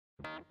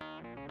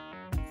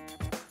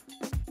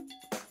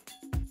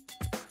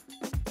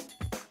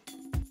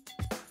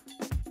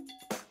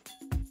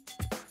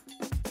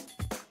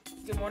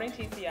Good morning,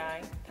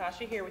 TCI.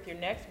 Tasha here with your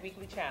next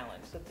weekly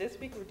challenge. So this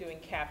week we're doing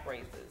calf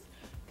raises.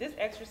 This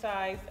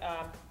exercise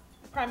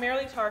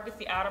primarily targets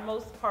the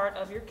outermost part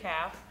of your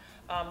calf,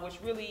 which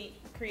really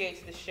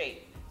creates the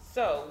shape.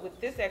 So with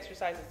this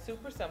exercise, it's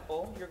super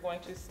simple. You're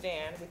going to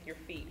stand with your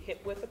feet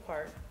hip width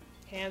apart,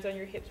 hands on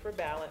your hips for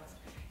balance,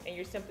 and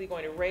you're simply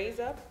going to raise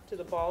up to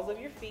the balls of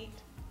your feet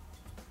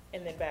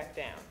and then back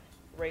down.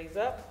 Raise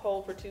up,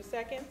 hold for 2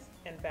 seconds,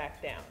 and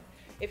back down.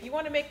 If you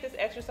want to make this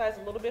exercise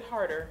a little bit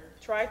harder,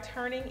 try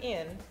turning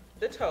in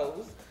the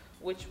toes,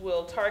 which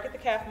will target the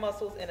calf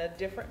muscles in a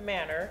different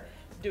manner,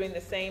 doing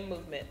the same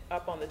movement.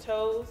 Up on the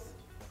toes,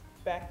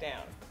 back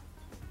down.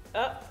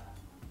 Up,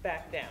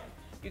 back down.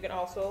 You can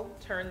also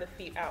turn the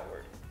feet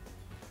outward.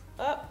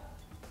 Up,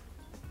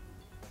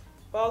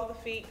 balls of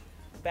the feet,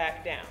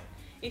 back down.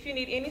 If you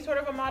need any sort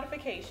of a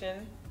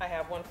modification, I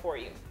have one for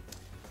you.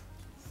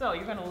 So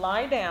you're going to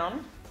lie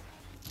down,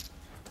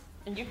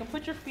 and you can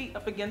put your feet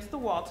up against the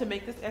wall to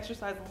make this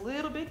exercise a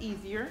little bit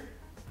easier.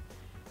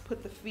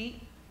 Put the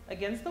feet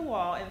against the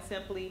wall and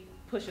simply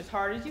push as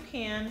hard as you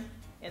can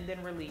and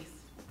then release.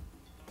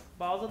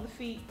 Balls of the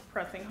feet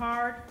pressing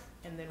hard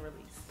and then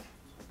release.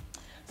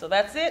 So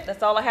that's it.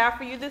 That's all I have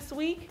for you this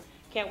week.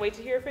 Can't wait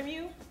to hear from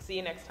you. See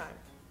you next time.